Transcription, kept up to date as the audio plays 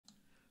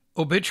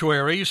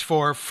Obituaries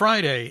for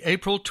Friday,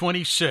 April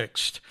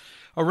 26th.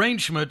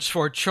 Arrangements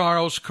for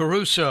Charles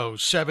Caruso,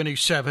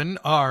 77,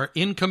 are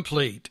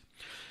incomplete.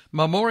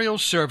 Memorial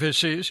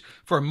services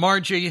for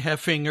Margie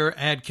Heffinger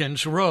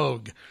Adkins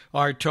Rogue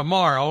are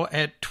tomorrow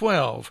at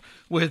 12,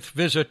 with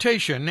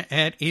visitation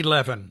at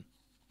 11.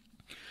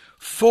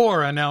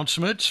 4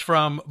 announcements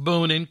from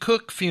Boone and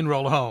Cook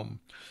Funeral Home.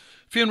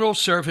 Funeral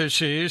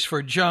services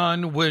for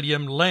John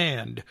William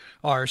Land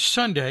are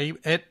Sunday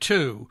at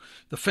 2.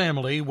 The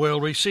family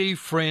will receive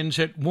friends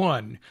at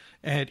 1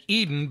 at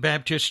Eden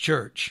Baptist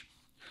Church.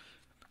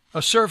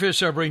 A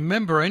service of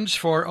remembrance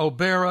for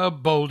Obera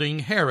Bolding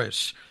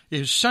Harris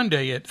is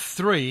Sunday at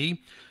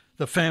 3.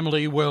 The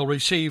family will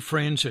receive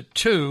friends at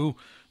 2.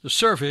 The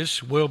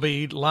service will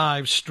be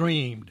live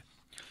streamed.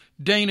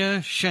 Dana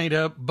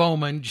Shana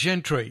Bowman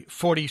Gentry,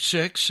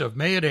 46, of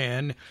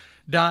Mayodan,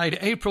 died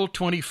April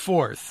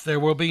 24th. There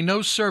will be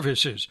no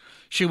services.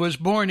 She was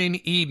born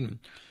in Eden.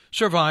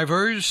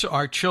 Survivors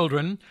are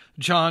children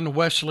John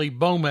Wesley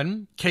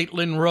Bowman,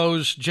 Caitlin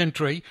Rose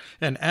Gentry,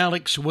 and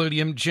Alex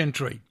William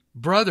Gentry.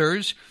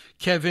 Brothers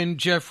Kevin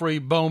Jeffrey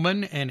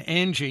Bowman and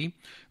Angie,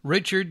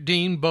 Richard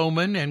Dean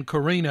Bowman and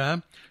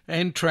Karina,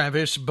 and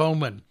Travis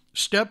Bowman.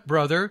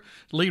 Stepbrother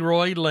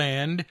Leroy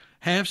Land,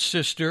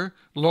 half-sister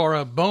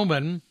Laura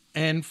Bowman,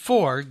 and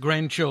 4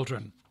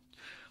 grandchildren.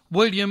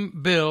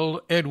 William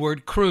Bill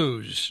Edward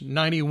Cruz,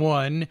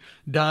 91,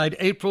 died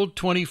April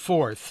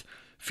 24th.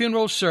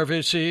 Funeral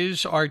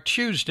services are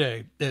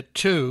Tuesday at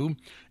 2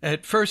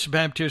 at First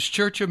Baptist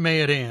Church of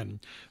Mayodan,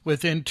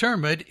 with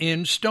interment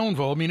in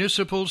Stoneville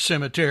Municipal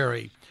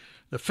Cemetery.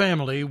 The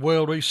family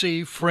will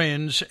receive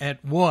friends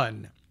at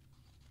 1.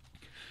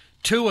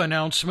 2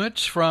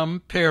 announcements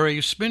from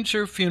Perry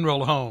Spencer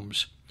Funeral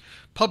Homes.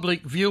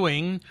 Public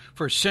viewing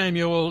for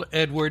Samuel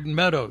Edward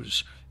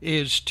Meadows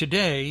is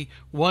today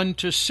 1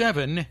 to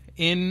 7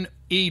 in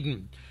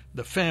Eden.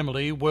 The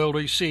family will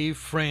receive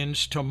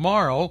friends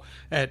tomorrow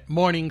at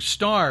Morning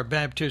Star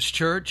Baptist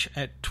Church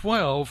at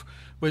 12,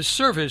 with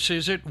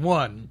services at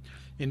 1.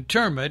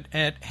 Interment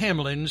at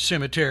Hamlin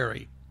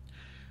Cemetery.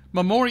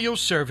 Memorial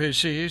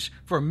services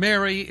for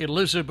Mary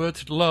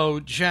Elizabeth Lowe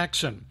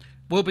Jackson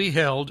will be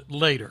held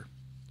later.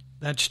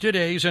 That's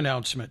today's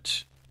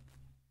announcements.